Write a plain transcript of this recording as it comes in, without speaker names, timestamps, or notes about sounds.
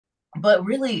But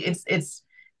really, it's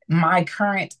my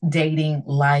current dating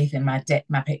life and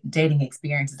dating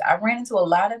experiences. I ran into a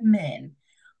lot of men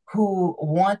who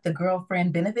want the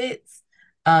girlfriend benefits,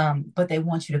 but they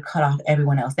want you to cut off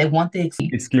everyone else. They want the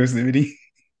Exclusivity.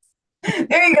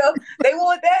 there you go. They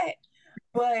want that,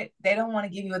 but they don't want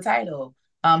to give you a title.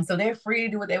 So they're free to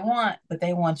do what they want, but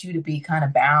they want you to be kind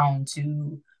of bound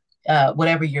to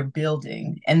whatever you're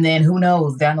building. And then who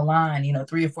knows down the line,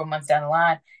 3 or 4 months down the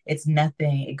line, it's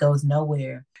nothing. It goes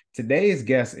nowhere. Today's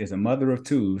guest is a mother of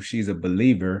two. She's a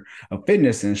believer, a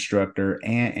fitness instructor,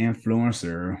 and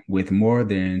influencer with more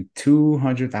than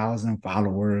 200,000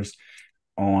 followers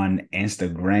on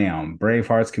Instagram.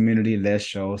 Bravehearts community, let's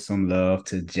show some love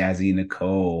to Jazzie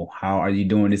Nicole. How are you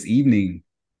doing this evening?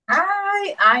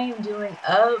 I am doing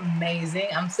amazing.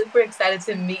 I'm super excited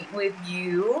to meet with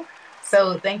you.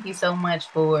 So thank you so much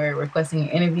for requesting an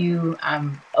interview.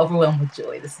 I'm overwhelmed with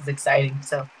joy. This is exciting.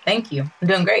 So thank you. I'm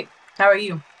doing great. How are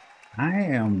you? I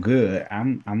am good.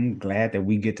 I'm glad that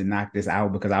we get to knock this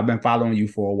out because I've been following you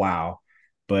for a while.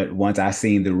 But once I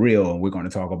seen the real, and we're going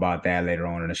to talk about that later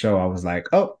on in the show, I was like,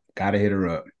 oh, gotta hit her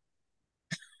up.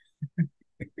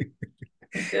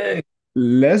 Good.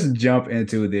 Let's jump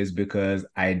into this because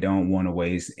I don't want to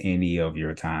waste any of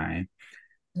your time.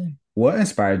 What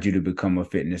inspired you to become a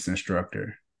fitness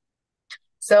instructor?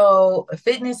 So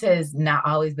fitness has not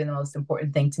always been the most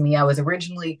important thing to me. I was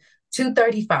originally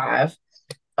 235.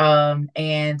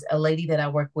 And a lady that I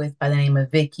work with by the name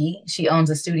of Vicky, she owns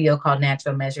a studio called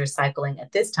Natural Measures Cycling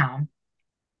at this time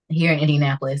here in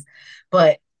Indianapolis.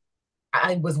 But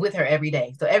I was with her every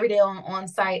day. So every day on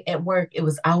site at work, it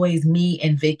was always me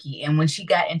and Vicky. And when she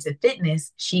got into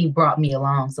fitness, she brought me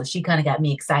along. So she kind of got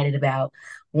me excited about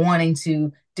wanting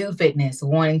to do fitness,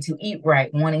 wanting to eat right,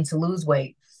 wanting to lose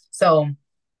weight. So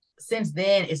since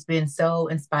then, it's been so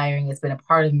inspiring. It's been a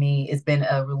part of me. It's been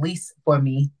a release for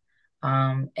me.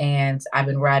 And I've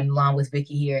been riding along with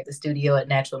Vicky here at the studio at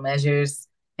Natural Measures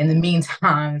in the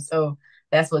meantime. So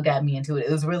that's what got me into it.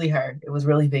 It was really her. It was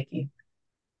really Vicky.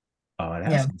 Oh,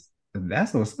 Yeah.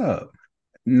 that's what's up.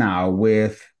 Now,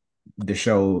 with the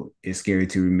show is Scary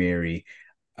to Marry,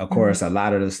 of Mhm. course, a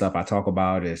lot of the stuff I talk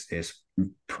about is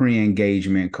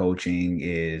pre-engagement coaching,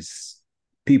 is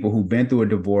people who've been through a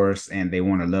divorce and they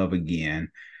want to love again.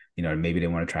 Maybe they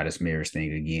want to try this marriage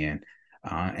thing again.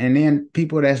 And then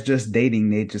people that's just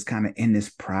dating, they just kind of in this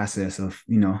process of,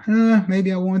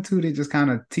 maybe I want to, they just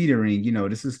kind of teetering,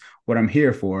 this is what I'm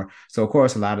here for. So, of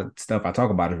course, a lot of stuff I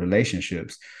talk about is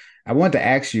relationships. I want to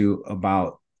ask you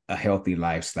about a healthy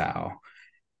lifestyle.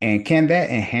 And can that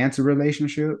enhance a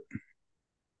relationship?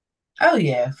 Oh,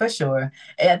 yeah, for sure.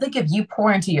 And I think if you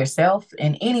pour into yourself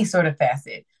in any sort of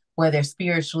facet, whether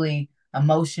spiritually,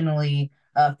 emotionally,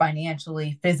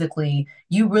 financially, physically,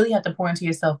 you really have to pour into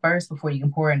yourself first before you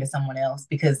can pour into someone else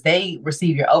because they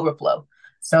receive your overflow.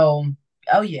 So,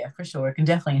 oh, yeah, for sure. It can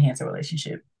definitely enhance a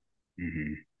relationship.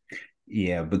 Mhm.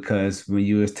 Yeah, because when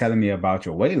you was telling me about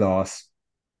your weight loss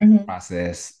Mhm.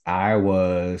 process, I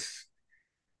was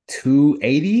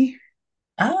 280.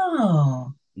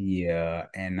 Oh, Yeah,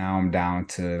 and now I'm down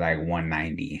to like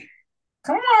 190.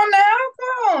 come on now.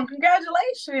 Come on.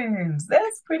 Congratulations.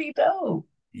 That's pretty dope.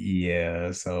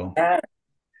 Yeah, so Yeah.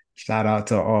 shout out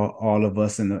to all of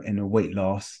us in the weight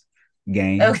loss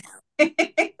game. Okay.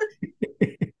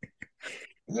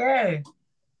 Yeah.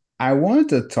 I wanted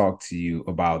to talk to you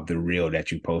about the reel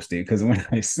that you posted because when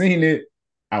I seen it,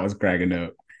 I was cracking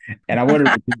up. And I wanted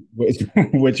to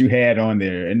repeat what you had on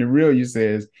there. And the reel you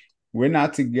says, we're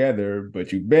not together,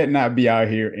 but you bet not be out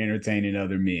here entertaining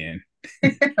other men.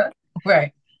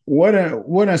 Right. What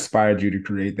inspired you to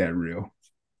create that reel?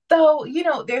 So,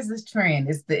 there's this trend.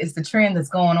 It's the trend that's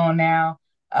going on now.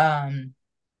 Um,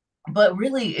 but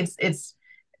really it's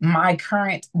my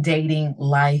current dating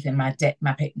life and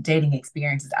dating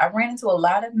experiences. I ran into a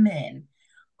lot of men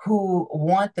who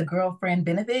want the girlfriend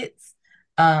benefits,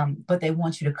 but they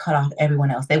want you to cut off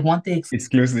everyone else. They want the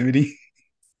Exclusivity.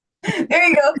 there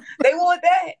you go. They want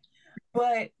that,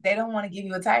 but they don't want to give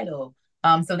you a title.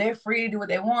 So they're free to do what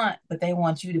they want, but they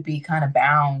want you to be kind of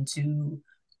bound to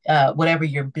whatever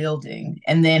you're building.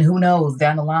 And then who knows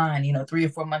down the line, 3 or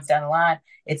 4 months down the line,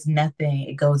 it's nothing.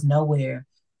 It goes nowhere.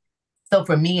 So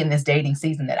for me in this dating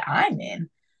season that I'm in,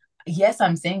 yes,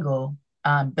 I'm single,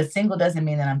 but single doesn't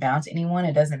mean that I'm bound to anyone.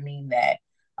 It doesn't mean that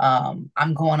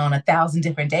I'm going on 1,000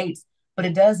 different dates, but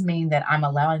it does mean that I'm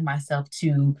allowing myself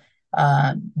to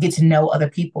get to know other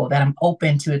people, that I'm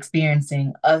open to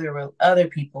experiencing other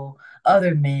people,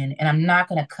 other men, and I'm not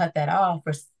going to cut that off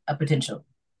for a potential.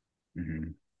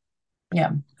 Mhm.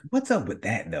 Yeah. What's up with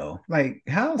that though? Like,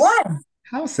 how Why?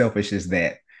 how selfish is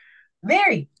that?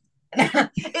 Very.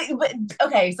 But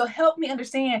okay, so help me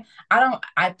understand.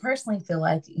 I personally feel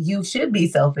like you should be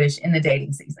selfish in the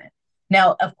dating season.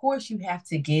 Now, of course, you have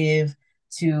to give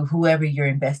to whoever you're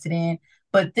invested in,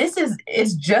 but this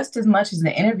is just as much as an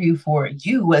interview for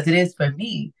you as it is for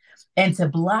me. And to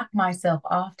block myself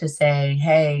off to say,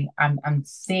 hey, I'm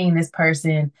seeing this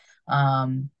person.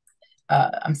 Um,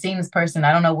 I'm seeing this person.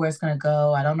 I don't know where it's going to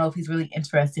go. I don't know if he's really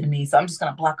interested in me. So I'm just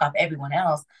going to block off everyone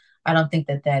else. I don't think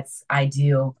that that's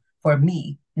ideal for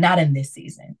me, not in this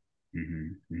season.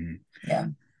 Mm-hmm, mm-hmm. Yeah.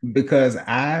 Because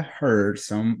I heard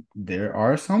there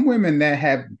are some women that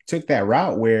have took that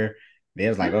route where they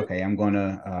was like, Mhm. okay, I'm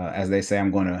gonna, as they say,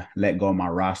 I'm gonna let go of my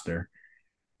roster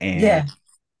and Yeah.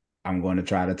 I'm going to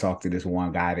try to talk to this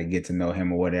one guy to get to know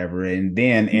him or whatever. And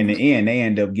then in Mhm. the end, they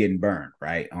end up getting burned,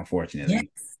 right? Yes.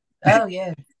 Unfortunately. Oh,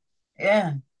 yeah.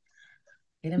 Yeah.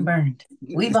 Getting burned.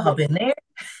 We've all So, been there.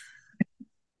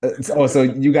 so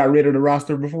you got rid of the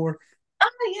roster before?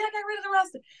 Oh, yeah. I got rid of the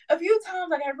roster. A few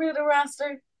times I got rid of the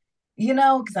roster, you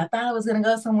know, because I thought I was going to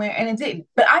go somewhere and it didn't.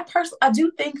 But I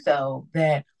do think though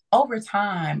that over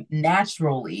time,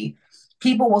 naturally,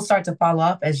 people will start to fall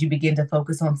off as you begin to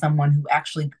focus on someone who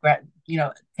actually,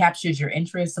 captures your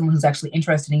interest, someone who's actually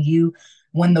interested in you.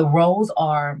 When the roles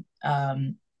are,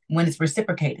 when it's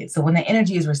reciprocated. So when the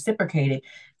energy is reciprocated,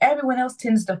 everyone else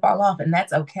tends to fall off, and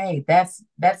that's okay. That's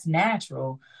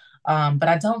natural. But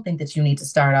I don't think that you need to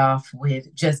start off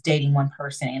with just dating one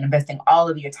person and investing all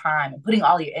of your time and putting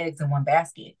all your eggs in one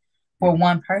basket for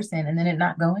one person and then it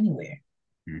not go anywhere.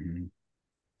 Mm-hmm.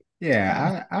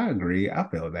 Yeah. Yeah, I agree. I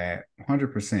feel that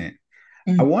 100%.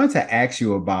 I Mm. wanted to ask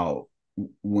you about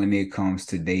when it comes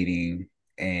to dating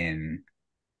and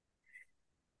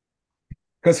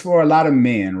because for a lot of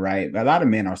men, right? A lot of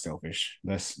men are selfish.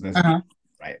 Let's be Uh-huh.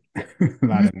 right. A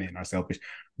lot Mhm. of men are selfish.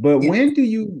 But Yeah. when do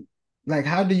you like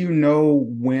how do you know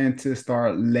when to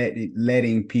start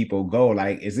letting people go?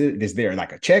 Like is there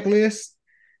like a checklist?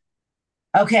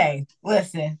 Okay,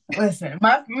 listen.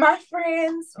 My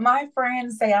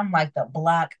friends say I'm like the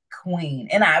block queen,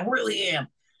 and I really am.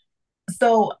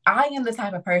 So I am the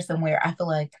type of person where I feel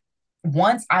like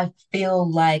once I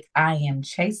feel like I am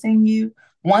chasing you,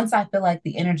 once I feel like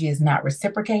the energy is not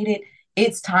reciprocated,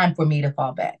 it's time for me to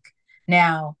fall back.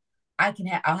 Now,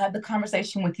 I'll have the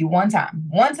conversation with you one time.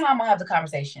 One time I'll have the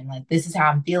conversation like this is how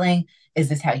I'm feeling. Is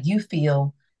this how you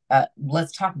feel?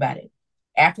 Let's talk about it.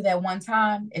 After that one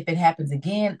time, if it happens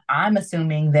again, I'm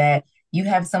assuming that you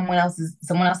have someone else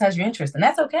has your interest, and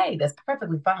that's okay. That's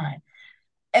perfectly fine,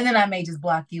 and then I may just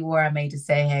block you or I may just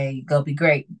say, hey, go be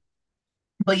great.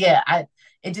 But yeah,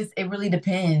 it really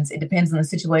depends. It depends on the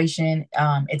situation.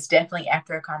 It's definitely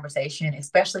after a conversation,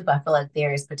 especially if I feel like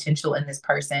there is potential in this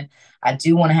person. I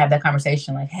do want to have that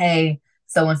conversation like, hey,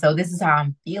 so and so, this is how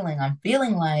I'm feeling. I'm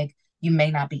feeling like you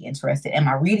may not be interested. Am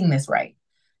I reading this right?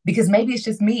 Because maybe it's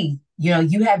just me. You know,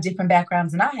 you have different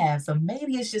backgrounds than I have. So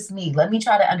maybe it's just me. Let me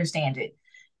try to understand it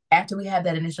after we have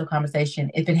that initial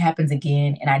conversation, if it happens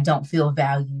again and I don't feel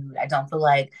valued, I don't feel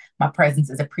like my presence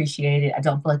is appreciated, I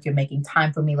don't feel like you're making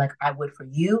time for me like I would for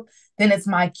you, then it's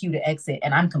my cue to exit.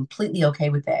 And I'm completely okay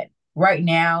with that. Right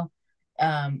now,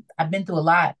 I've been through a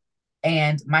lot,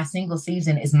 and my single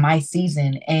season is my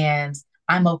season. And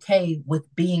I'm okay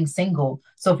with being single.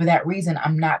 So for that reason,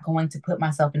 I'm not going to put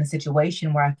myself in a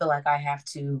situation where I feel like I have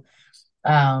to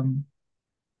um,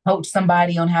 coach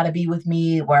somebody on how to be with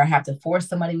me, where I have to force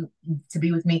somebody to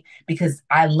be with me because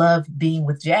I love being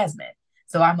with Jasmine.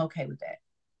 So I'm okay with that.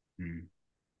 Mm,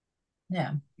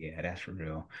 Yeah. yeah, that's for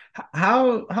real.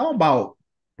 How about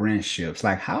friendships?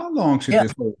 Like how long should Yeah.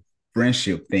 this whole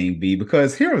friendship thing be?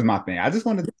 Because here's my thing. I just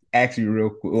want to ask you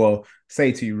real quick, well,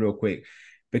 say to you real quick, Mm.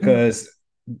 because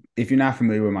if you're not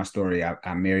familiar with my story,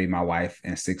 I married my wife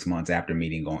in 6 months after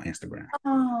meeting on Instagram.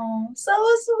 Oh, so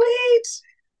sweet.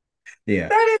 Yeah.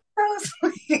 That is so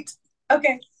sweet.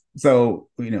 Okay. So,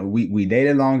 we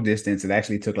dated long distance. It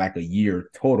actually took like a year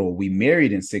total. We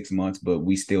married in 6 months, but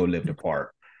we still lived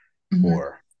apart Mm-hmm.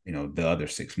 for, the other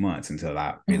 6 months until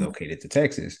I Mm-hmm. relocated to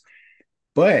Texas.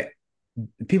 But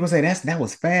people say that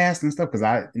was fast and stuff because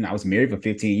I was married for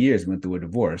 15 years, went through a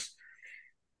divorce.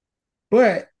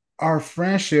 But our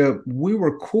friendship, we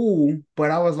were cool,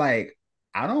 but I was like,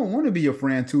 I don't want to be your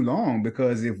friend too long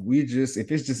because if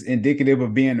it's just indicative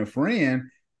of being a friend,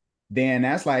 then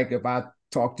that's like if I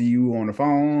talk to you on the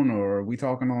phone or we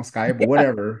talking on Skype or Yeah.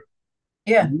 whatever,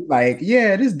 Yeah. you like,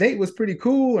 yeah, this date was pretty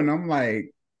cool. And I'm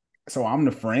like, so I'm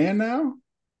the friend now?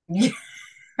 Yeah.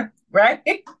 Right.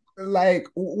 Like,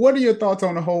 what are your thoughts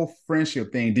on the whole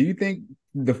friendship thing? Do you think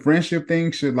the friendship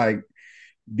thing should like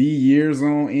be years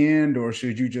on end, or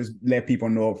should you just let people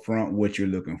know up front what you're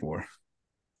looking for?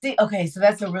 See, okay, so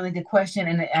that's a really good question,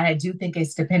 and I do think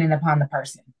it's dependent upon the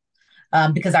person,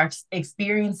 because our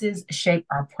experiences shape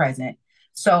our present.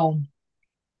 So,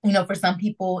 for some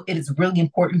people, it is really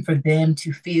important for them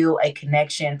to feel a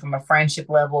connection from a friendship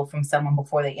level from someone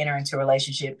before they enter into a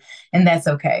relationship, and that's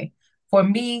okay. For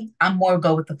me, I'm more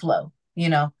go with the flow.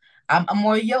 I'm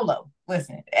more YOLO.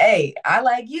 Listen, hey, I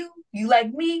like you, you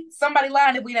like me. Somebody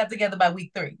lying if we not together by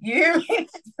week 3. You hear me?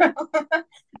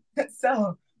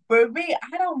 So for me,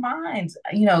 I don't mind,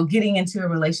 getting into a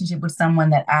relationship with someone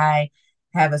that I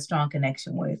have a strong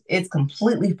connection with. It's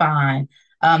completely fine.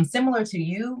 Similar to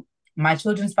you, my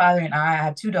children's father and I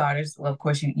have 2 daughters. Well, of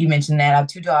course, you mentioned that. I have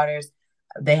 2 daughters.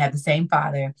 They have the same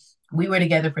father. We were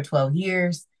together for 12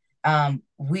 years.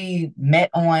 We met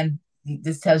on,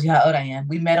 this tells you how old I am.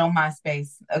 We met on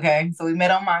MySpace. Okay. So we met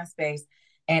on MySpace.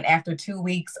 And after 2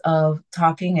 weeks of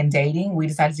talking and dating, we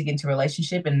decided to get into a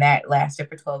relationship, and that lasted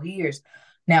for 12 years.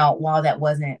 Now, while that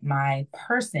wasn't my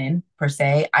person per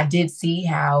se, I did see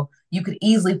how you could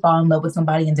easily fall in love with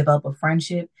somebody and develop a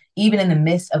friendship, even in the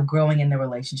midst of growing in the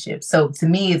relationship. So to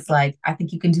me, it's like, I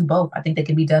think you can do both. I think they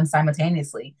can be done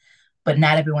simultaneously, but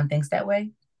not everyone thinks that way.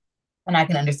 And I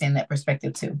can understand that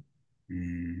perspective too.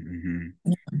 Mm-hmm.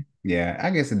 Yeah,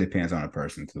 I guess it depends on a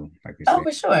person too, like you Oh, said.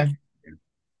 for sure.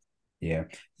 Yeah.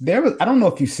 There was, I don't know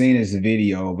if you've seen this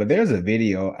video, but there's a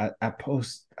video I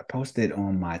posted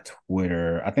on my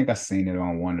Twitter. I think I seen it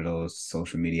on one of those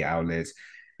social media outlets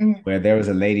where there was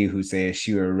a lady who said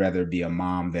she would rather be a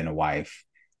mom than a wife,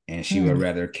 and she would Mm-hmm.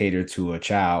 rather cater to a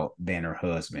child than her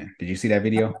husband. Did you see that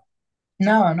video?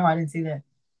 No, no, I didn't see that.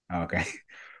 Okay.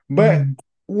 But Mm-hmm.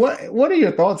 what are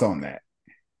your thoughts on that?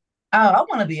 Oh, I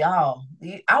want to be all.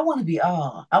 I want to be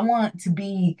all. I want to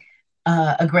be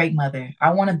a great mother. I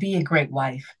want to be a great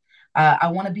wife. I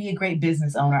want to be a great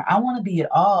business owner. I want to be it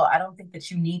all. I don't think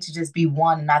that you need to just be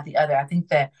one and not the other. I think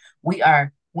that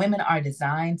women are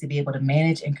designed to be able to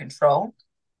manage and control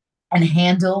and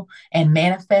handle and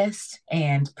manifest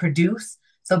and produce.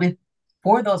 So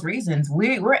for those reasons,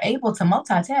 we're able to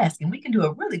multitask and we can do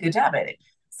a really good job at it.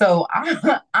 So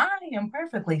I am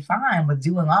perfectly fine with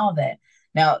doing all that.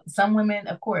 Now, some women,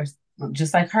 of course,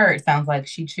 just like her, it sounds like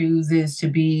she chooses to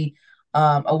be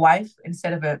a wife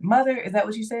instead of a mother. Is that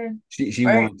what you said? She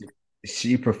Right? wanted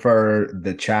she preferred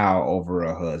the child over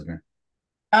a husband.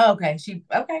 Oh, okay.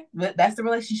 Okay. But that's the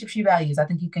relationship she values. I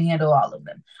think you can handle all of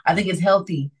them. I think it's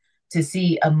healthy to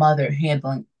see a mother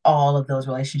handling all of those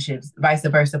relationships, vice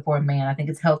versa for a man. I think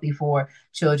it's healthy for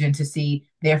children to see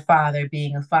their father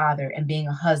being a father and being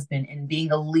a husband and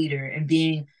being a leader and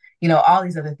being, all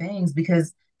these other things,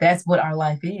 because that's what our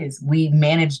life is. We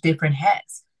manage different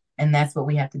hats, and that's what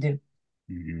we have to do.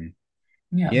 Mm-hmm.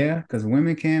 Yeah. Yeah, because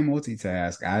women can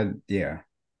multitask.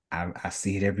 I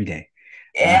see it every day.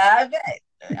 Uh, Yeah, I bet.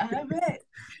 I bet.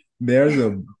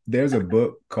 there's a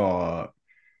book called,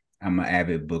 I'm an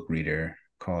avid book reader,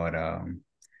 called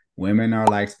Women Are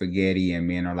Like Spaghetti and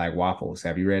Men Are Like Waffles.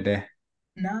 Have you read that?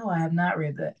 No, I have not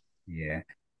read that. Yeah.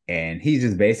 And he's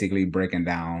just basically breaking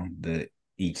down the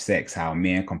each sex, how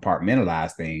men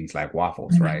compartmentalize things like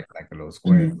waffles, Mhm. right? Like a little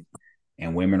square. Mhm.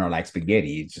 And women are like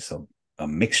spaghetti. It's just a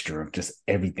mixture of just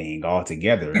everything all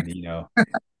together.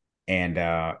 And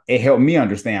it helped me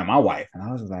understand my wife. And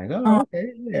I was like, oh, Oh,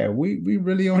 okay, yeah, we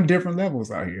really on different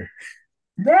levels out here.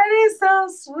 that is so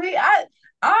sweet.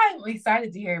 I'm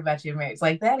excited to hear about your marriage.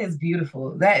 Like that is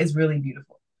beautiful. That is really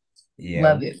beautiful. Yeah.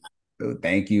 Love it.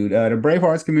 Thank you. The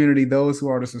Bravehearts community, those who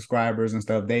are the subscribers and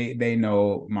stuff, they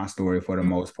know my story for the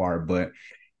most part. But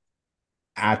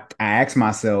I asked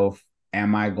myself,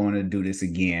 am I going to do this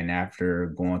again after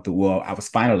going through? Well, I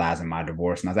was finalizing my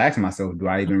divorce, and I was asking myself, do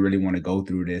I even really want to go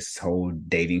through this whole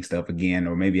dating stuff again,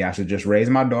 or maybe I should just raise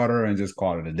my daughter and just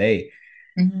call it a day?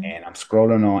 Mhm. And I'm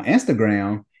scrolling on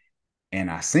Instagram, and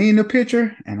I seen the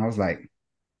picture, and I was like,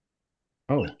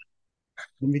 oh, let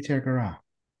me check her out.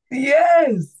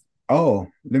 Yes. Oh,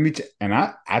 let me check. And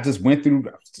I just went through,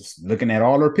 I was just looking at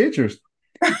all her pictures.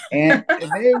 And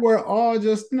they were all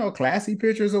just, classy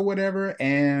pictures or whatever.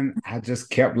 And I just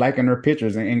kept liking her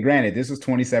pictures. And granted, this was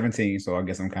 2017, so I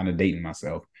guess I'm kind of dating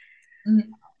myself Mhm.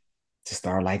 to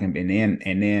start liking.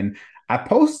 And then I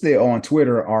posted on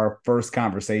Twitter our first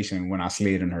conversation when I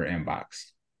slid in her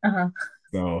inbox. Uh-huh.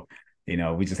 So,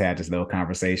 we just had this little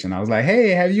conversation. I was like,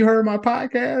 hey, have you heard my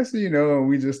podcast? And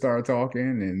we just started talking.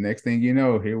 And next thing you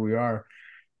know, here we are,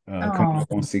 coming Oh,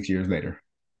 up on 6 years later.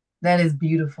 that is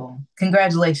beautiful.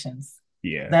 Congratulations.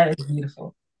 Yeah. That is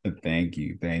beautiful. Thank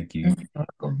you. Thank you. You're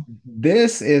welcome.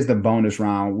 This is the bonus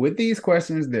round. With these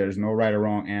questions, there's no right or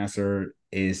wrong answer.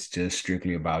 It's just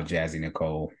strictly about Jazzie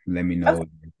Nicole. Let me know Okay.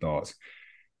 your thoughts.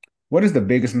 What is the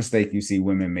biggest mistake you see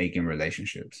women make in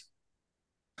relationships?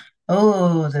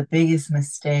 Oh, the biggest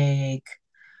mistake.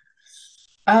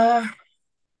 Uh,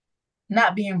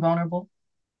 Not being vulnerable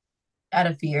out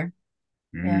of fear.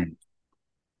 Yeah. Mm.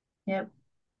 Yep.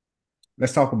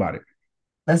 Let's talk about it.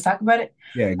 Let's talk about it.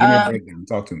 Yeah, give me a Um, breakdown.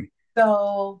 Talk to me.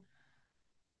 so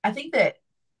I think that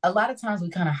a lot of times we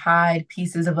kind of hide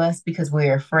pieces of us because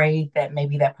we're afraid that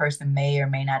maybe that person may or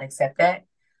may not accept that.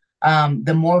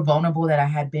 The more vulnerable that I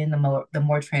have been, the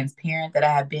more transparent that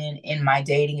I have been in my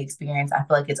dating experience, I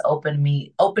feel like it's opening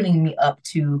me up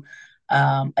to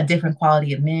a different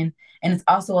quality of men, and it's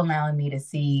also allowing me to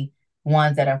see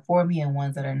ones that are for me and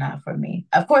ones that are not for me.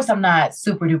 Of course, I'm not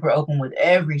super duper open with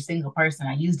every single person.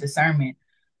 I use discernment,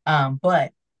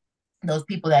 but those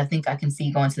people that I think I can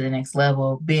see going to the next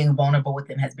level, being vulnerable with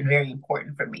them has been very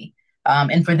important for me.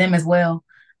 And for them as well.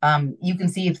 You can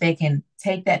see if they can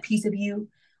take that piece of you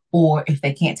or if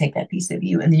they can't take that piece of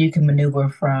you. And then you can maneuver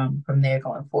from there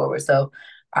going forward. So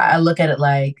I look at it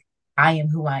like I am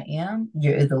who I am.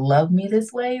 You either love me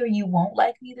this way or you won't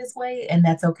like me this way. And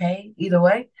that's okay either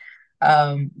way.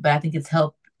 But I think it's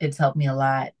helped me a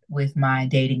lot with my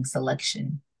dating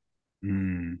selection.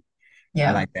 Mm. I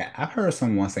Yeah. like that. I've heard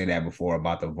someone say that before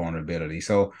about the vulnerability.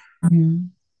 So,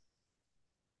 Mhm.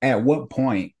 at what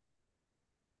point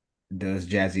does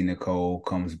Jazzie Nicole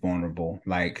comes vulnerable?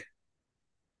 Like,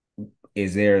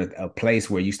 is there a place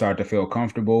where you start to feel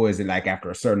comfortable? Is it like after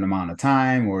a certain amount of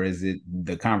time, or is it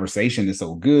the conversation is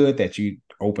so good that you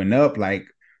open up? Like,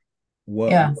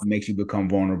 what Yeah. makes you become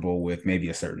vulnerable with maybe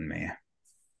a certain man?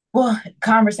 Well,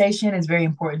 conversation is very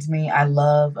important to me. I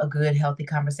love a good, healthy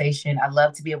conversation. I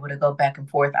love to be able to go back and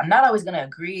forth. I'm not always going to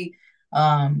agree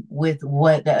with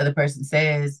what the other person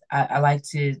says. I like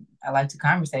to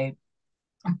conversate,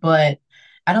 but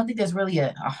I don't think there's really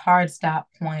a hard stop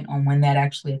point on when that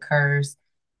actually occurs.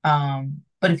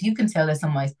 But if you can tell that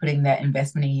somebody's putting that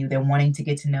investment in you, they're wanting to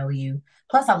get to know you.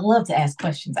 Plus, I love to ask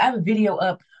questions. I have a video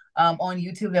up on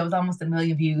YouTube that was almost 1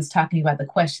 million views talking about the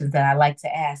questions that I like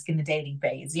to ask in the dating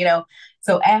phase,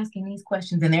 So asking these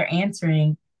questions and they're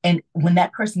answering. And when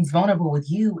that person's vulnerable with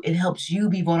you, it helps you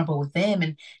be vulnerable with them.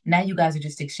 And now you guys are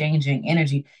just exchanging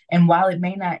energy. And while it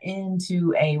may not end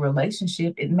to a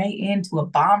relationship, it may end to a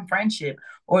bomb friendship,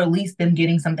 or at least them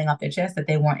getting something off their chest that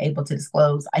they weren't able to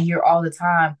disclose. I hear all the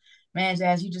time, man,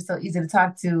 Jazz, you're just so easy to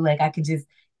talk to. Like I could just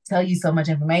tell you so much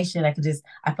information. I feel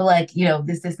like,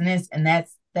 this, and this. And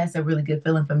that's a really good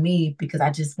feeling for me because I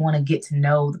just want to get to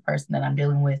know the person that I'm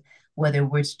dealing with, whether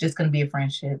it's just going to be a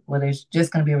friendship, whether it's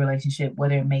just going to be a relationship,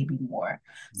 whether it may be more.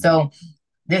 So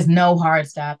there's no hard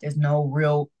stop. There's no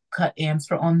real cut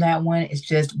answer on that one. It's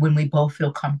just when we both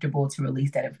feel comfortable to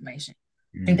release that information.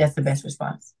 I think that's the best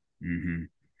response. Mm-hmm.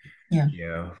 Yeah.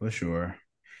 Yeah, for sure.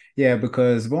 Yeah,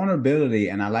 because vulnerability,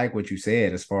 and I like what you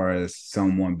said as far as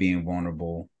someone being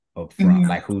vulnerable up front, Hmm.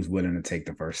 like who's willing to take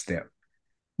the first step.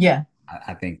 Yeah.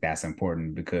 I think that's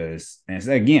important because, and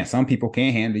again, some people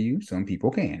can't handle you, some people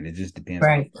can. It just depends on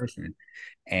Right. the person.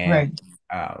 And Right.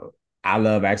 uh, I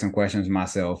love asking questions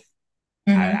myself.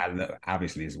 Hmm. I love,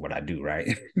 obviously, is what I do, right?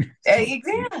 So,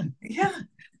 Yeah. Yeah.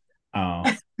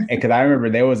 uh, because I remember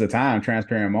there was a time,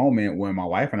 transparent moment when my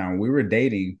wife and I, when we were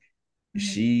dating, Hmm.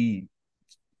 she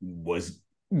was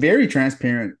very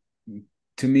transparent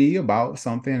to me about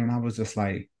something, and I was just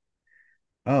like,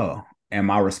 oh, and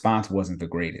my response wasn't the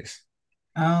greatest.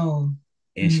 Oh.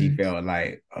 And she Hmm. felt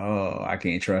like, oh, I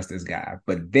can't trust this guy.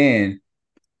 But then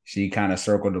she kind of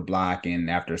circled the block, and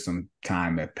after some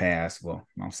time had passed, well,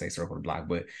 I don't say circle the block,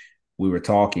 but we were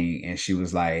talking, and she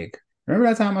was like, remember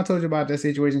that time I told you about that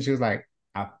situation? She was like,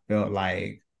 I felt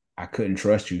like I couldn't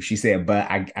trust you. She said, but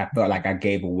I felt like I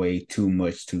gave away too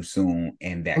much too soon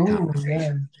in that Oh, yeah.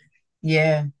 conversation.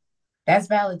 Yeah. That's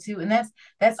valid too. And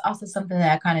that's also something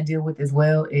that I kind of deal with as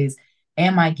well is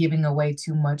am I giving away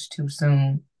too much too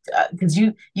soon? Because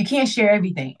you can't share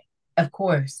everything, of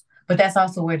course, but that's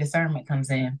also where discernment comes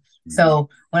in. Mm-hmm. So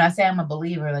when I say I'm a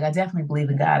believer, like I definitely believe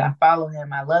in God. I follow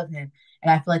him, I love him,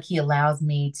 and I feel like he allows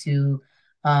me to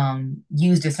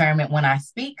use discernment when I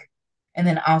speak and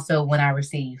then also when I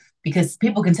receive. Because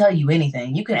people can tell you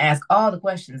anything. You can ask all the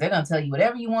questions. They're gonna tell you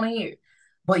whatever you want to hear,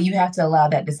 but you have to allow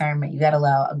that discernment. You got to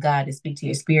allow a God to speak to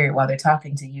your spirit while they're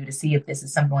talking to you to see if this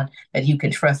is someone that you can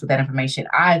trust with that information.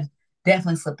 I've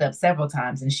definitely slipped up several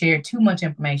times and shared too much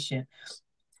information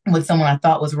with someone I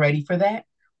thought was ready for that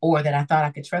or that I thought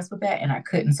I could trust with that and I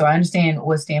couldn't. So I understand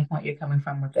what standpoint you're coming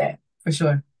from with that for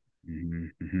sure.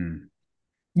 Mm-hmm.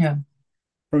 Yeah.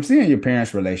 From seeing your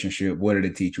parents' relationship, what did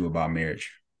it teach you about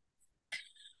marriage?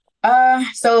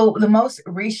 So the most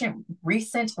recent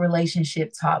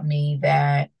relationship taught me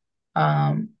that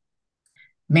um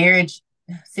marriage.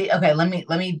 See, okay, let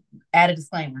me add a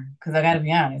disclaimer because I got to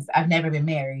be honest. I've never been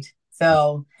married.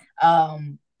 So,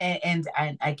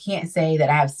 I can't say that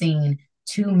I have seen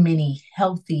too many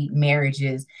healthy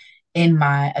marriages in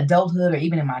my adulthood or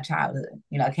even in my childhood.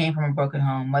 You know, I came from a broken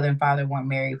home. Mother and father weren't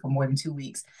married for more than 2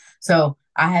 weeks. So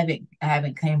I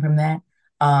haven't came from that.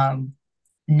 Um,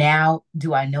 Now,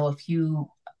 do I know a few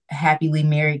happily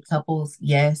married couples?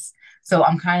 Yes. So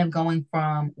I'm kind of going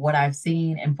from what I've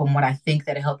seen and from what I think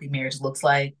that a healthy marriage looks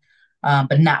like,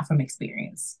 but not from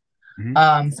experience.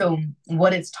 Mm-hmm. So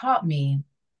what it's taught me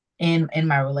in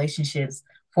my relationships,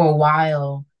 for a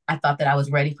while, I thought that I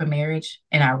was ready for marriage,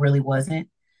 and I really wasn't,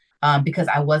 because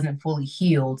I wasn't fully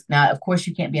healed. Now, of course,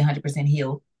 you can't be 100%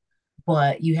 healed,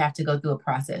 but you have to go through a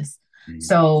process. Mm-hmm.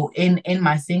 So in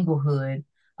my singlehood,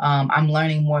 I'm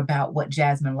learning more about what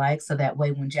Jasmine likes, so that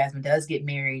way when Jasmine does get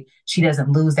married, she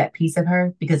doesn't lose that piece of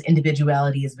her, because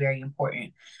individuality is very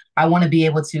important. I want to be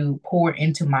able to pour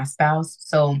into my spouse.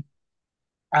 So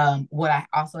what I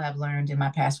also have learned in my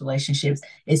past relationships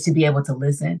is to be able to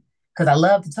listen, because I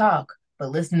love to talk, but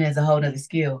listening is a whole other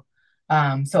skill.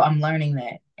 So I'm learning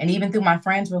that. And even through my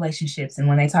friends' relationships, and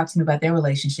when they talk to me about their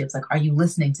relationships, like, are you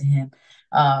listening to him?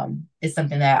 It's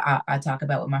something that I talk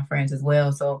about with my friends as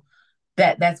well. So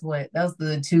those are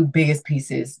the two biggest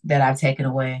pieces that I've taken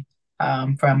away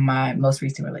from my most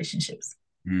recent relationships.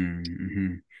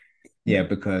 Mm-hmm. Yeah. Yeah,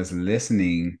 because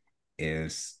listening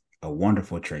is a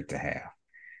wonderful trait to have,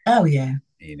 Oh yeah.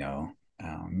 you know,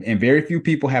 and very few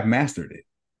people have mastered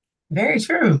Very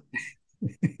true.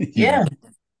 it, you know.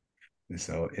 Yeah.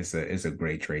 So it's a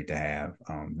great trait to have.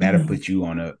 That'll Mhm. put you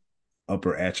on a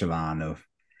upper echelon of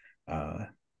uh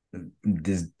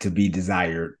this to be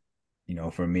desired,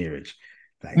 for marriage.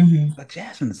 Like, Mhm. but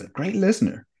Jasmine is a great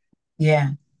listener.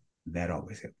 Yeah. That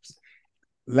always helps.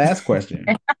 Last question.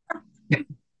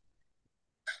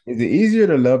 Is it easier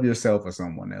to love yourself or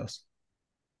someone else?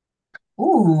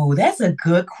 Ooh, that's a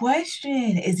good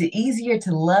question. Is it easier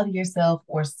to love yourself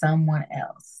or someone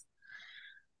else?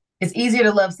 It's easier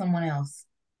to love someone else,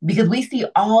 because we see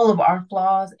all of our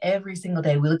flaws every single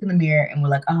day. We look in the mirror and we're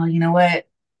like, oh, you know what?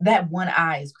 That one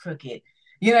eye is crooked.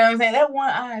 You know what I'm saying? That one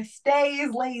eye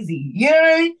stays lazy. You know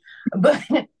what I mean?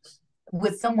 But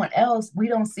with someone else, we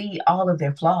don't see all of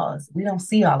their flaws. We don't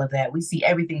see all of that. We see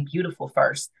everything beautiful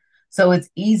first. So it's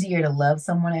easier to love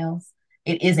someone else.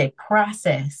 It is a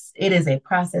process. It is a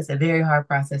process, a very hard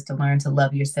process to learn to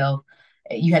love yourself.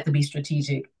 You have to be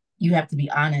strategic. You have to be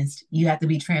honest. You have to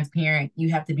be transparent.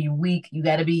 You have to be weak. You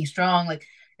got to be strong. Like,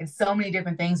 it's so many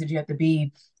different things that you have to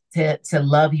be to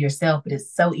love yourself, but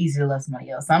it's so easy to love somebody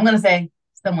else. So I'm gonna say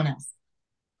someone else.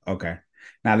 Okay.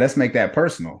 Now let's make that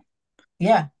personal.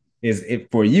 Yeah. Is it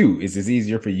for you? Is it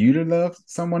easier for you to love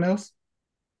someone else?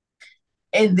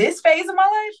 In this phase of my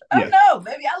life, oh Yes. no,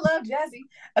 baby, I love Jazzie.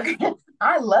 Okay,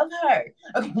 I love her.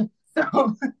 Okay,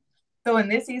 so in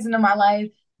this season of my life,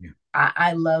 Yeah.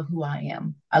 I love who I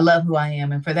am. I love who I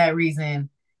am, and for that reason,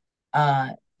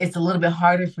 it's a little bit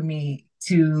harder for me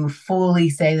to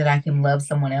fully say that I can love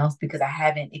someone else, because I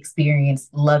haven't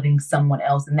experienced loving someone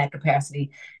else in that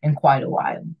capacity in quite a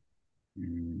while.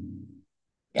 Mm.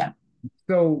 Yeah.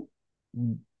 So,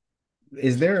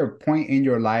 is there a point in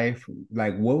your life,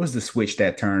 like what was the switch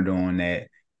that turned on that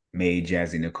made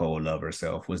Jazzie Nicole love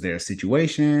herself? Was there a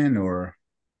situation or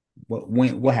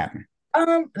what happened?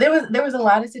 There was a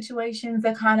lot of situations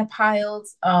that kind of piled.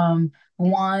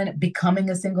 One, becoming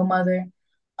a single mother.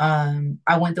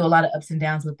 I went through a lot of ups and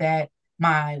downs with that.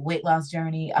 My weight loss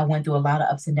journey, I went through a lot of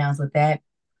ups and downs with that.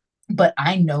 But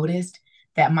I noticed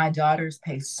that my daughters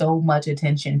pay so much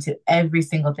attention to every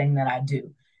single thing that I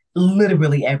do.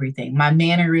 Literally everything. My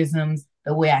mannerisms,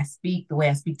 the way I speak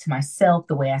to myself,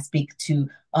 the way I speak to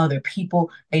other people,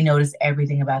 they notice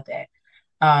everything about that.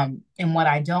 And what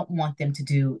I don't want them to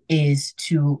do is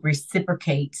to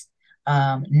reciprocate,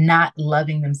 not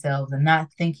loving themselves and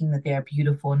not thinking that they are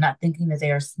beautiful, not thinking that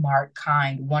they are smart,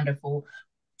 kind, wonderful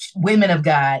women of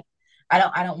God.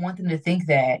 I don't want them to think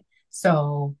that.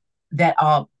 So that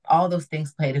all those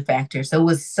things played a factor. So it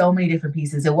was so many different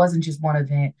pieces. It wasn't just one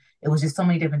event. It was just so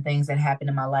many different things that happened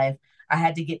in my life. I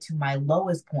had to get to my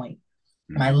lowest point,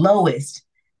 my Mhm. lowest,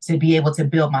 to be able to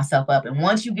build myself up. And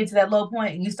once you get to that low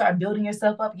point and you start building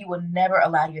yourself up, you will never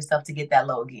allow yourself to get that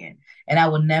low again. And I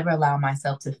will never allow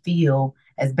myself to feel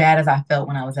as bad as I felt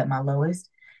when I was at my lowest.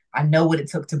 I know what it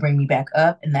took to bring me back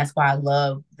up. And that's why I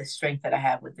love the strength that I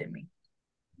have within me.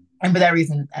 And for that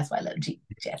reason, that's why I love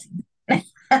Jazzie.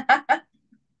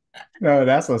 No,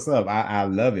 that's what's up. I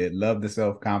love it. Love the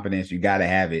self-confidence. You got to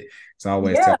have it. So I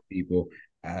always Yeah, tell people,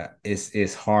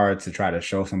 it's hard to try to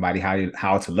show somebody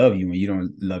how to love you when you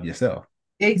don't love yourself.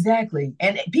 exactly.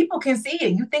 And people can see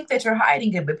it. You think that you're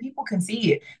hiding it, but people can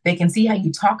see it. They can see how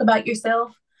you talk about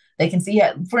yourself. They can see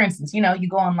it. For instance, you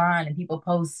go online and people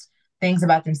post things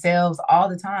about themselves all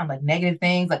the time, like negative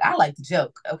things. Like I like to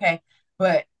joke, okay?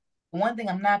 But one thing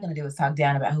I'm not gonna do is talk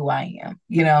down about who I am.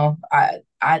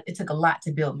 I it took a lot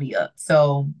to build me up.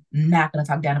 So I'm not gonna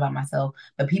talk down about myself.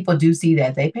 But people do see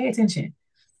that. They pay attention.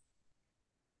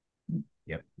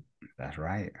 Yep, that's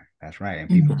right. That's right. And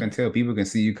people Mhm. can tell, people can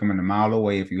see you coming a mile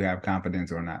away if you have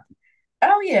confidence or not.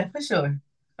 Oh yeah, for sure.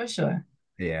 For sure.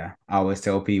 Yeah. I always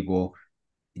tell people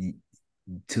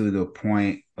to the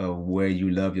point of where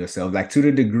you love yourself, like to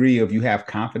the degree of you have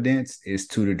confidence, is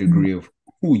to the Mhm. degree of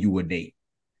who you would date.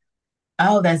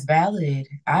 Oh, that's valid.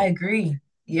 I Yeah. agree.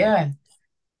 Yeah. Yeah.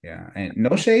 Yeah. And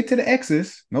no shade to the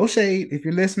exes, no shade if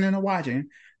you're listening or watching.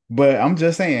 But I'm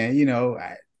just saying,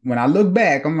 when I look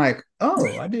back, I'm like,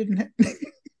 oh, I didn't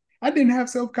have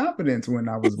self-confidence when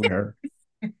I was with her.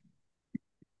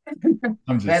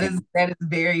 I'm just That saying. is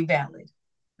very valid.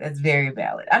 That's very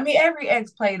valid. I mean, every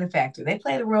ex played a factor. They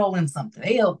played a role in something.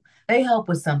 They help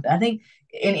with something. I think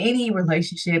in any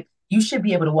relationship, you should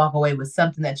be able to walk away with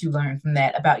something that you learned from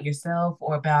that about yourself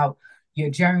or about your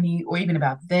journey or even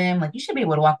about them. Like you should be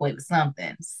able to walk away with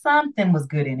something. Something was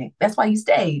good in it. That's why you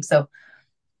stayed. So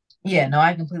yeah, no,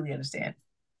 I completely understand.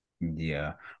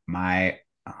 Yeah. My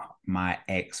my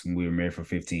ex, we were married for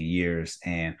 15 years,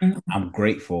 and Mhm. I'm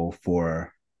grateful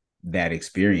for that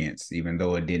experience, even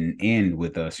though it didn't end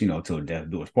with us, till death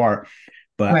do us part.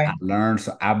 But I Right. learned,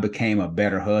 so I became a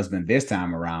better husband this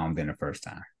time around than the first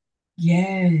time.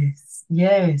 Yes.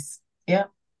 Yes.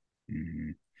 Yep.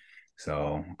 Mhm.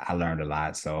 So I learned a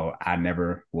lot. So I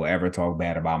never will ever talk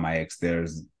bad about my ex.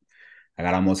 I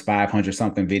got almost 500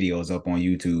 something videos up on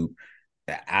YouTube.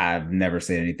 I've never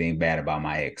said anything bad about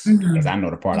my ex because Mhm. I know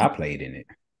the part I played in it,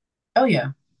 Oh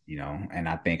yeah. and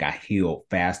I think I healed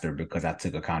faster because I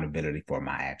took accountability for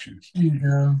my actions. There you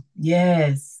go.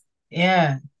 Yes.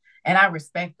 Yeah. And I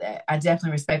respect that. I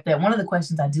definitely respect that. One of the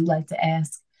questions I do like to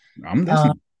ask I'm um,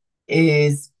 listening.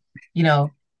 is, you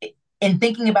know, in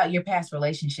thinking about your past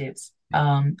relationships,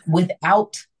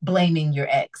 without blaming your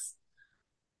ex,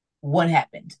 what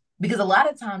happened? Because a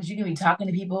lot of times you can be talking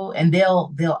to people and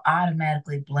they'll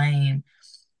automatically blame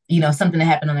something that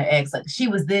happened on their ex. Like she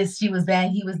was this, she was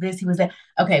that, he was this, he was that.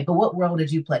 Okay, but what role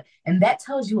did you play? And that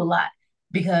tells you a lot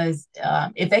because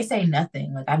if they say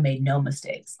nothing, like I made no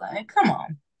mistakes, like come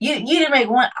on, you didn't make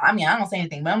one. I mean, I don't say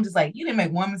anything, but I'm just like you didn't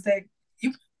make one mistake.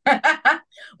 You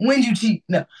when you cheat,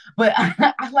 no. But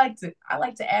I like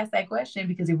to ask that question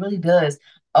because it really does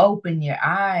open your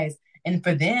eyes, and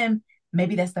for them.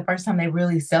 Maybe that's the first time they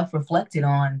really self reflected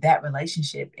on that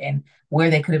relationship and where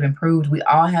they could have improved. We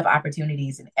all have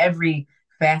opportunities in every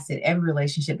facet, every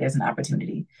relationship, there's an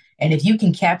opportunity. And if you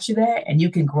can capture that and you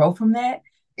can grow from that,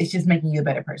 it's just making you a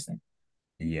better person.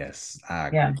 Yes, I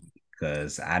Yeah. agree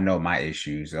because I know my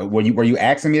issues. Were you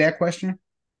asking me that question?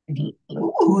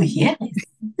 Ooh, yes,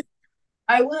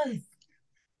 I was.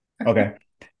 Okay.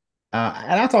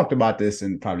 And I talked about this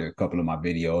in probably a couple of my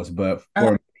videos, but Uh,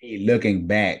 for me, looking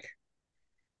back,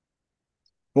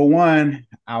 for one,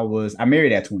 I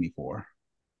married at 24.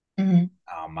 mhm,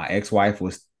 My ex-wife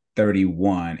was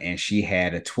 31 and she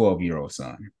had a 12-year-old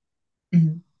son.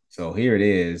 mhm. So here it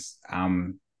is.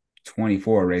 I'm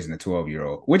 24 raising a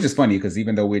 12-year-old, which is funny because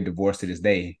even though we're divorced to this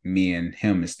day, me and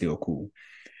him is still cool.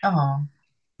 Oh,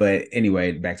 But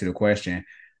anyway, back to the question.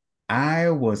 I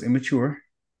was immature.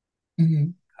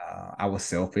 mhm, I was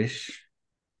selfish.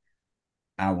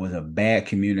 I was a bad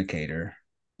communicator.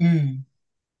 mm,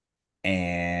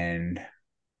 And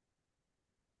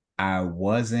I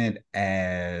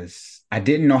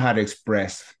didn't know how to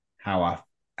express how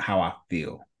I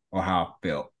feel or how I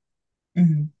felt.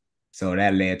 mhm, So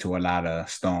that led to a lot of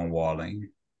stonewalling,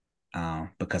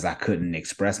 because I couldn't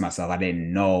express myself. I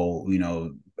didn't know,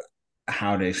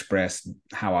 how to express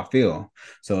how I feel.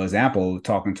 So, example,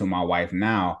 talking to my wife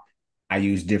now, I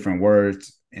use different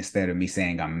words instead of me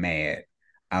saying I'm mad.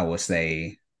 I would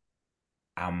say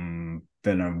I'm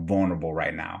feeling vulnerable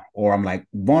right now, or I'm like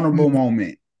vulnerable mhm,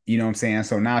 moment. You know what I'm saying?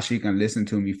 So now she can listen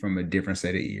to me from a different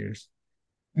set of ears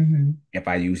mhm. if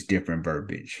I use different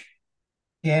verbiage.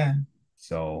 Yeah.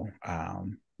 So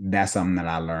that's something that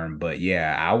I learned. But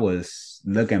yeah, I was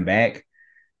looking back.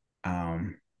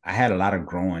 I had a lot of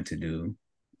growing to do,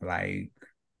 like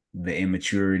the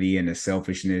immaturity and the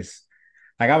selfishness.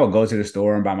 Like I would go to the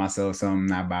store and buy myself something,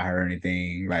 not buy her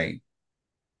anything. Like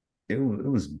it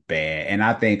was bad. And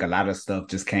I think a lot of stuff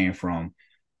just came from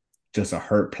just a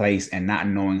hurt place and not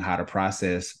knowing how to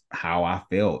process how I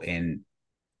felt. And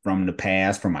from the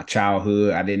past, from my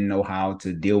childhood, I didn't know how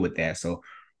to deal with that. So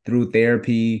through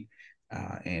therapy,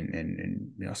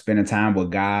 and you know, spending time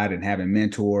with God and having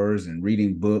mentors and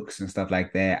reading books and stuff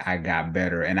like that, I got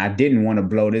better. And I didn't want to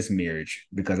blow this marriage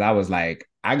because I was like,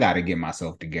 I got to get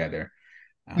myself together.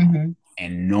 Um, Hmm.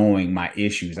 and knowing my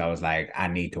issues, I was like, I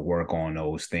need to work on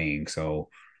those things. So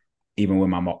even with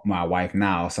my wife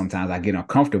now, sometimes I get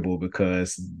uncomfortable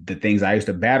because the things I used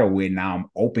to battle with now I'm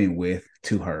open with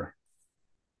to her.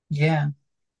 Yeah.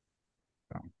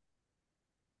 So,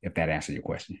 if that answers your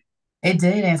question. It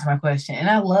did answer my question. And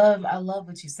I love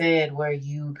what you said where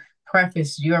you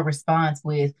prefaced your response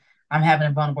with I'm having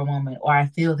a vulnerable moment or I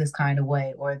feel this kind of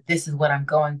way or this is what I'm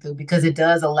going through because it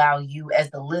does allow you as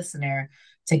the listener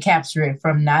to capture it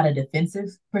from not a defensive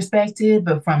perspective,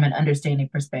 but from an understanding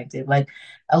perspective. Like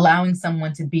allowing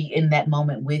someone to be in that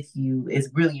moment with you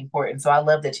is really important. So I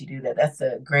love that you do that. That's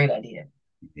a great idea.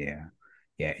 Yeah.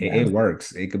 Yeah, Yeah. it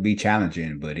works. It could be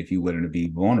challenging, but if you're willing to be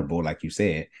vulnerable, like you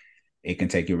said, it can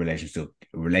take your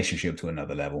relationship to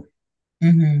another level.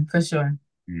 For sure.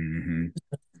 Hmm.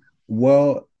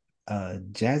 Well,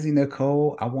 Jazzie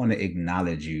Nicole, I want to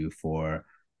acknowledge you for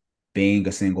being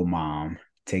a single mom,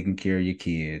 taking care of your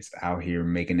kids, out here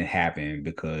making it happen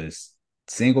because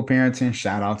single parenting,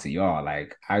 shout out to y'all.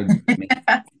 Like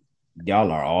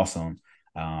y'all are awesome.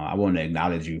 I want to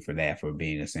acknowledge you for that, for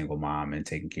being a single mom and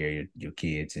taking care of your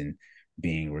kids and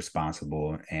being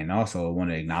responsible. And also I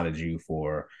want to acknowledge you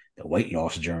for the weight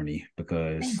loss journey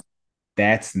because Thanks.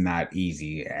 that's not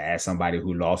easy. As somebody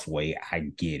who lost weight, I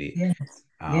get it. Yes.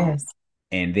 Um, Yes.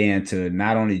 and then to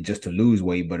not only just to lose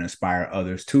weight, but inspire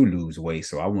others to lose weight.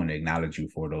 So I want to acknowledge you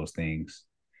for those things.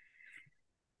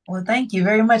 Well, thank you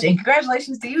very much. And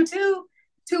congratulations to you too.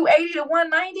 280 to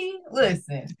 190.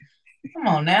 Listen, come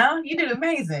on now. You did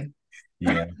amazing.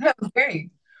 Yeah. That was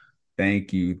great.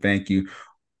 Thank you. Thank you.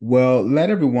 Well, let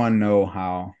everyone know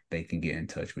how they can get in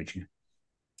touch with you.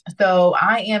 So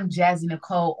I am Jazzie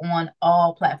Nicole on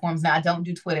all platforms. Now I don't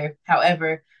do Twitter.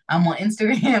 However, I'm on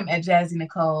Instagram at Jazzie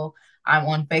Nicole. I'm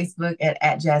on Facebook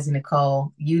at Jazzie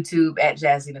Nicole, YouTube at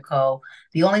Jazzie Nicole.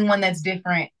 The only one that's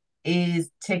different is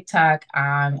TikTok.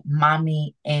 I'm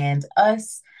Mommy and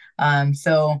Us.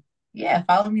 So yeah,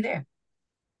 follow me there.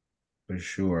 For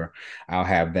sure. I'll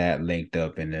have that linked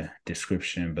up in the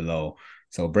description below.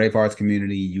 So, Brave Hearts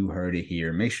community, you heard it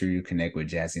here. Make sure you connect with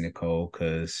Jazzie Nicole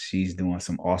because she's doing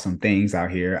some awesome things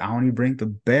out here. I only bring the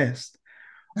best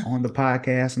on the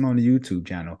podcast and on the YouTube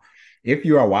channel. If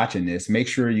you are watching this, make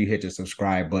sure you hit the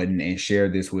subscribe button and share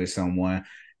this with someone.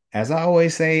 As I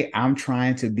always say, I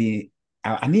need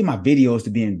my videos to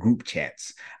be in group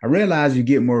chats. I realize you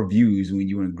get more views when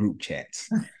you're in group chats,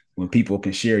 when people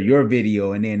can share your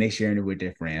video and then they sharing it with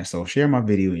their friends. So share my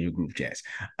video in your group chats.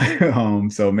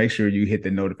 So make sure you hit the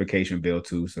notification bell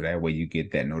too, so that way you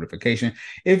get that notification.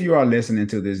 If you are listening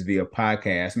to this via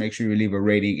podcast, make sure you leave a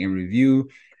rating and review.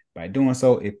 By doing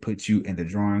so, it puts you in the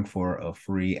drawing for a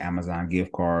free Amazon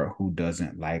gift card. Who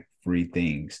doesn't like free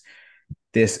things?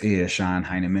 This is Sean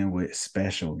Heineman with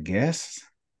special guests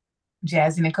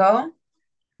Jazzie Nicole.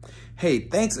 Hey,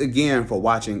 thanks again for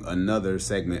watching another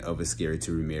segment of It's Scary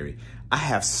to Remarry. I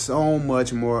have so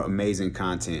much more amazing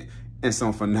content and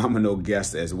some phenomenal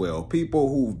guests as well. People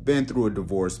who've been through a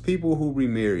divorce, people who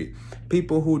remarried,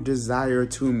 people who desire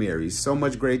to marry. So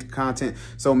much great content.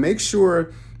 So make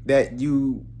sure that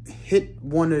you hit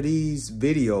one of these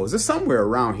videos. It's somewhere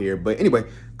around here. But anyway,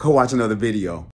 go watch another video.